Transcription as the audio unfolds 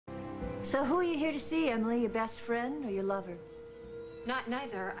So who are you here to see, Emily? Your best friend or your lover?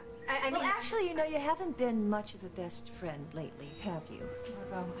 Neither. I Well, mean, actually, you know, you haven't been much of a best friend lately, have you?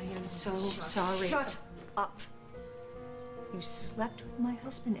 Margot, I am so sorry. Shut up. You slept with my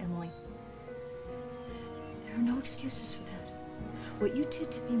husband, Emily. There are no excuses for that. What you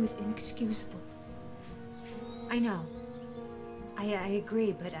did to me was inexcusable. I know. I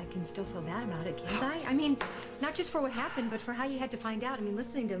agree, but I can still feel bad about it, can't I? I mean, not just for what happened, but for how you had to find out. I mean,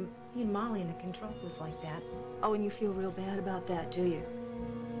 listening to me and Molly in the control booth like that. Oh, and you feel real bad about that, do you?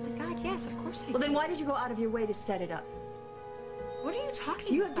 Oh my God, yes, of course I do. Well, then why did you go out of your way to set it up? What are you talking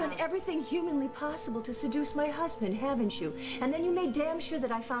about? You have done everything humanly possible to seduce my husband, haven't you? And then you made damn sure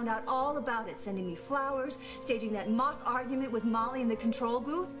that I found out all about it, sending me flowers, staging that mock argument with Molly in the control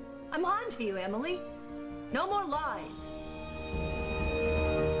booth. I'm on to you, Emily. No more lies.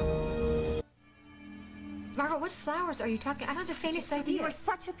 Margot, what flowers are you talking? I don't have the faintest idea. You were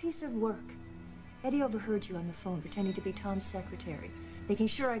such a piece of work. Eddie overheard you on the phone, pretending to be Tom's secretary, making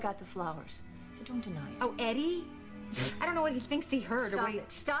sure I got the flowers. So don't deny it. Oh, Eddie? I don't know what he thinks he heard. Stop it.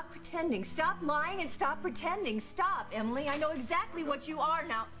 Stop pretending. Stop lying and stop pretending. Stop, Emily. I know exactly what you are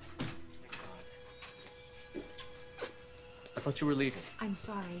now. I thought you were leaving. I'm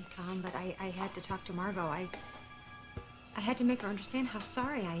sorry, Tom, but I had to talk to Margot. I had to make her understand how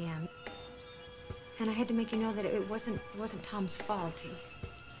sorry I am. And I had to make you know that it wasn't Tom's fault.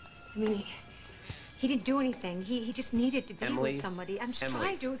 I mean, he didn't do anything. He just needed to be Emily, with somebody. I'm just Emily,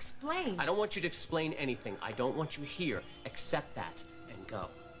 trying to explain. I don't want you to explain anything. I don't want you here. Accept that and go.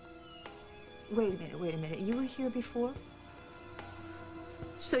 Wait a minute. You were here before?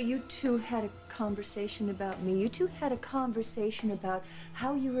 So you two had a conversation about me? You two had a conversation about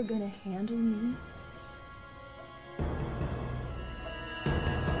how you were going to handle me?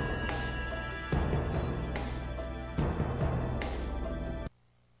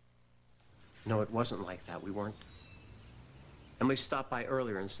 No, it wasn't like that. We weren't... Emily stopped by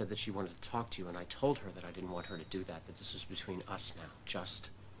earlier and said that she wanted to talk to you, and I told her that I didn't want her to do that this was between us now.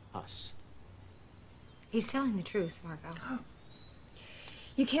 Just us. He's telling the truth, Margot. Oh.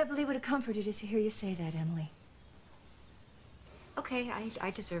 You can't believe what a comfort it is to hear you say that, Emily. Okay, I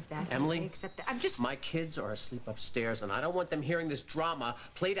deserve that. Emily, I accept that. I'm just... My kids are asleep upstairs, and I don't want them hearing this drama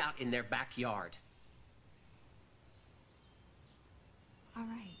played out in their backyard. All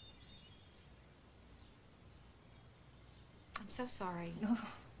right. I'm so sorry. No.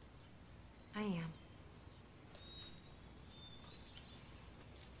 I am.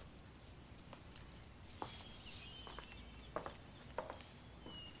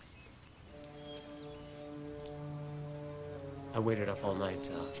 I waited up all night,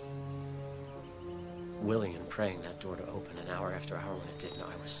 willing and praying that door to open an hour after hour when it didn't.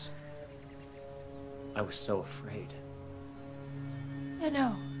 I was so afraid. I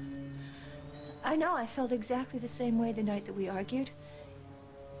know. I felt exactly the same way the night that we argued.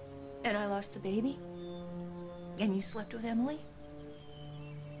 And I lost the baby. And you slept with Emily.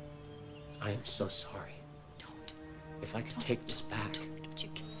 I am so sorry. Don't. If I could take this back. Don't, but you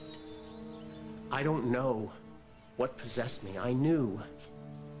can't. I don't know what possessed me. I knew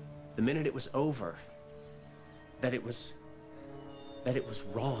the minute it was over that it was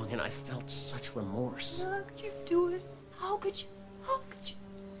wrong, and I felt such remorse. How could you do it? How could you? How could you?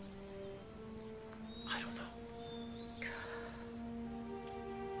 I don't know.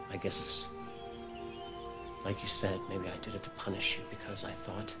 I guess it's like you said, maybe I did it to punish you because I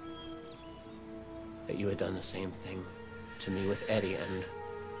thought that you had done the same thing to me with Eddie, and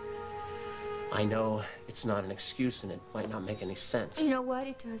I know it's not an excuse and it might not make any sense. You know what?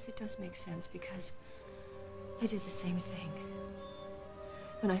 It does make sense because I did the same thing.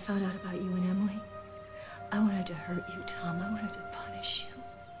 When I found out about you and Emily, I wanted to hurt you, Tom. I wanted to punish you.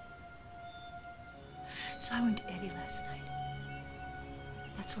 So I went to Eddie last night.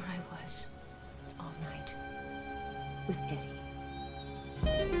 That's where I was all night with Eddie.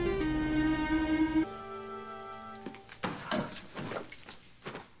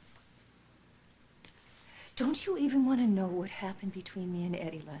 Don't you even want to know what happened between me and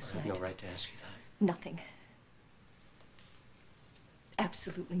Eddie last night? I have no right to ask you that. Nothing.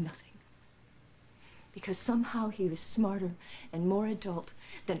 Absolutely nothing. Because somehow he was smarter and more adult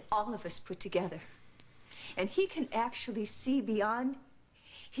than all of us put together. And he can actually see beyond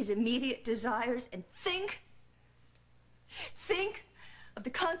his immediate desires and think of the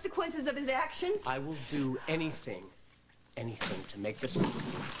consequences of his actions. I will do anything to make this... Damn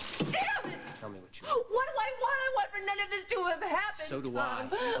it! Tell me what you want. What do I want? I want for none of this to have happened, So do Tom.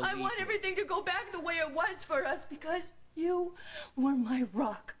 I want me. everything to go back the way it was for us because you were my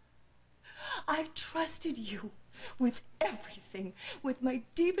rock. I trusted you with everything, with my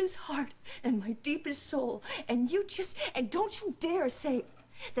deepest heart and my deepest soul. And don't you dare say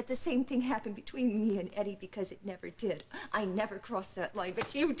that the same thing happened between me and Eddie, because it never did. I never crossed that line,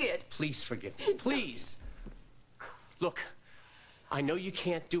 but you did. Please forgive me, please. Look, I know you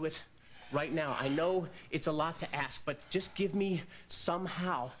can't do it right now. I know it's a lot to ask, but just give me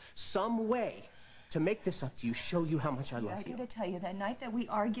somehow, some way to make this up to you, show you how much I love you. I gotta tell you, that night that we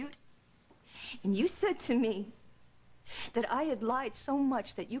argued, and you said to me that I had lied so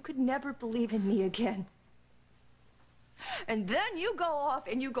much that you could never believe in me again. And then you go off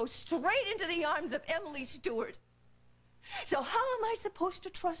and you go straight into the arms of Emily Stewart. So how am I supposed to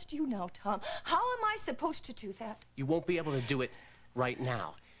trust you now, Tom? How am I supposed to do that? You won't be able to do it right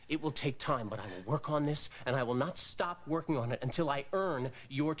now. It will take time, but I will work on this, and I will not stop working on it until I earn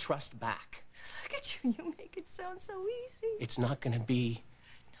your trust back. Look at you, you make it sound so easy. It's not gonna be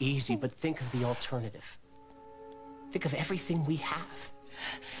easy, but think of the alternative. Think of everything we have.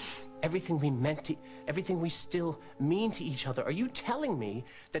 Everything we meant to, everything we still mean to each other. Are you telling me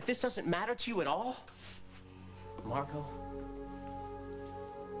that this doesn't matter to you at all? Margot,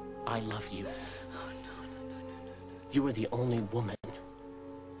 I love you. You are the only woman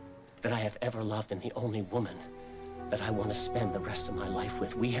that I have ever loved, and the only woman that I want to spend the rest of my life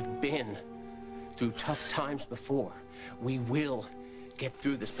with. We have been through tough times before. We will get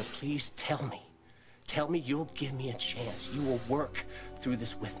through this, but please tell me. Tell me you'll give me a chance. You will work through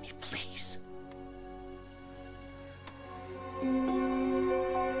this with me, please.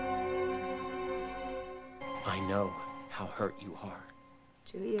 I know how hurt you are.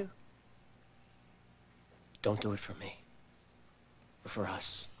 Do you? Don't do it for me, but for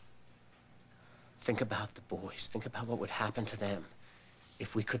us. Think about the boys. Think about what would happen to them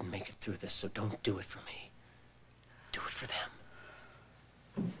if we couldn't make it through this, so don't do it for me. Do it for them.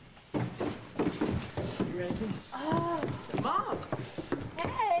 You ready, please? Oh, Mom!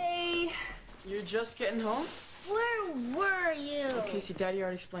 hey! You're just getting home? Where were you? Oh, Casey, Daddy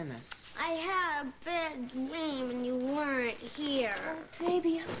already explained that. I had a bad dream and you weren't here. Oh,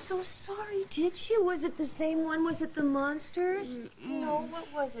 baby, I'm so sorry. Did you? Was it the same one? Was it the monsters? No, what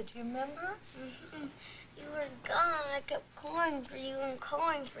was it? Do you remember? You were gone. I kept calling for you and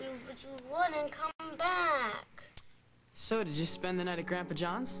calling for you, but you wouldn't come back. So, did you spend the night at Grandpa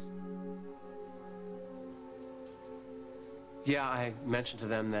John's? Yeah, I mentioned to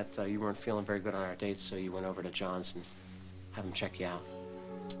them that you weren't feeling very good on our dates, so you went over to John's and have him check you out.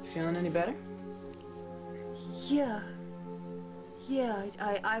 Feeling any better? Yeah. Yeah,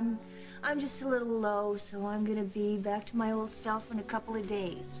 I'm just a little low, so I'm gonna be back to my old self in a couple of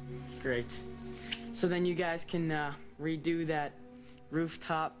days. Great. So then you guys can redo that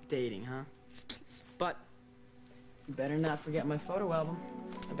rooftop dating, huh? But you better not forget my photo album.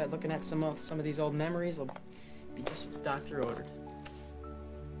 I bet looking at some of these old memories will be just what the doctor ordered.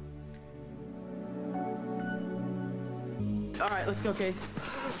 All right, let's go, Casey.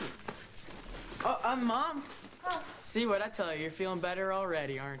 Oh, Mom. Oh. See what I tell you? You're feeling better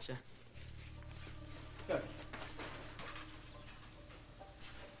already, aren't you? Let's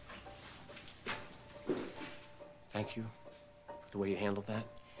go. Thank you for the way you handled that.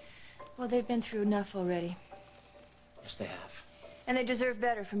 Well, they've been through enough already. Yes, they have. And they deserve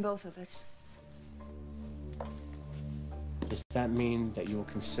better from both of us. Does that mean that you will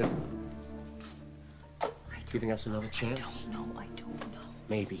consider giving us another chance? I don't know.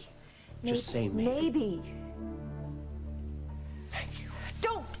 Maybe. Just say maybe. Maybe. Thank you.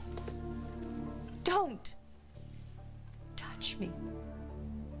 Don't!